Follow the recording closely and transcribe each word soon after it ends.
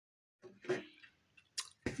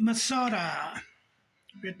Masada,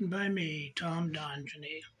 written by me, Tom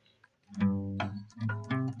Dontigny.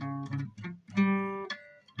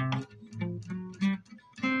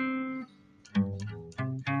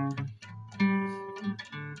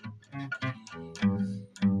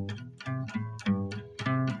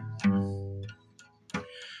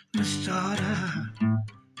 Masada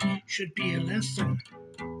should be a lesson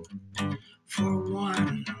for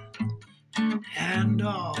one and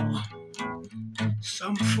all.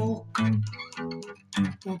 Some folk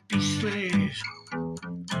won't be slaves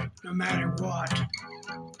no matter what.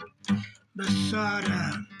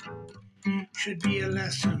 Masada should be a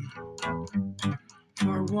lesson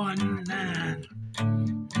for one and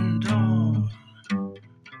all.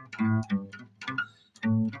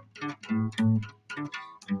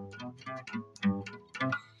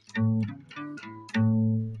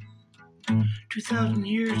 "2,000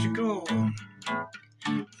 years ago,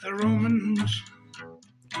 the Romans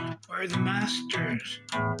were the masters.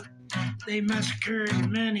 They massacred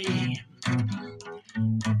many,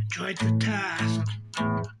 enjoyed the task.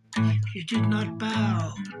 You did not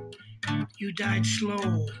bow, you died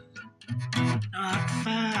slow, not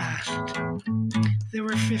fast. There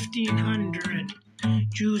were 1,500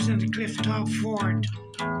 Jews in the clifftop fort.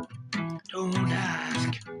 Don't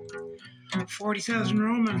ask. 40,000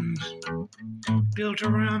 Romans built a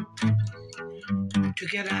ramp to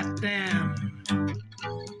get at them.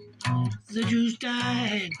 The Jews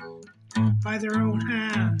died by their own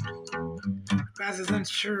hand rather than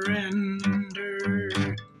surrender.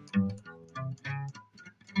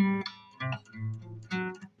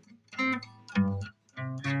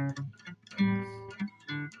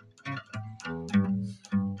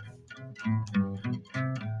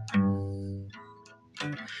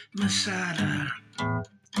 Masada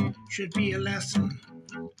should be a lesson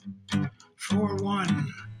for one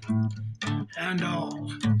and all.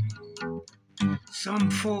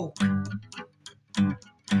 Some folk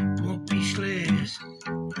won't be slaves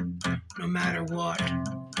no matter what.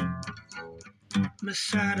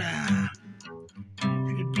 Masada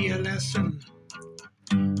should be a lesson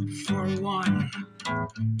for one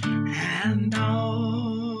and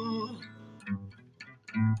all.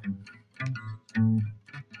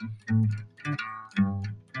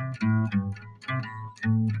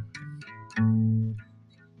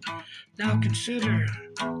 Now consider,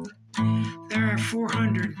 there are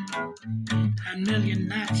 400 million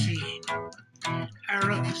Nazi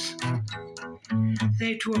Arabs.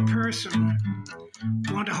 They to a person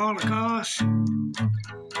want a holocaust,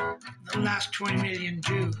 the last 20 million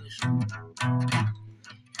Jews.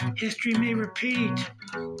 History may repeat,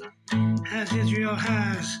 as Israel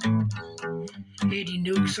has 80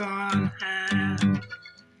 nukes on hand.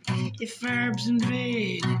 If Arabs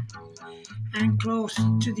invade and close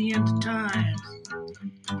to the end of time,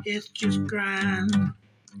 it's just grand.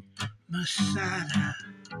 Masada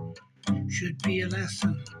should be a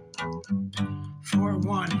lesson for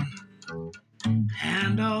one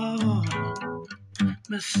and all.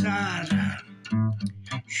 Masada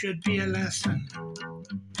should be a lesson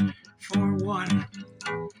for one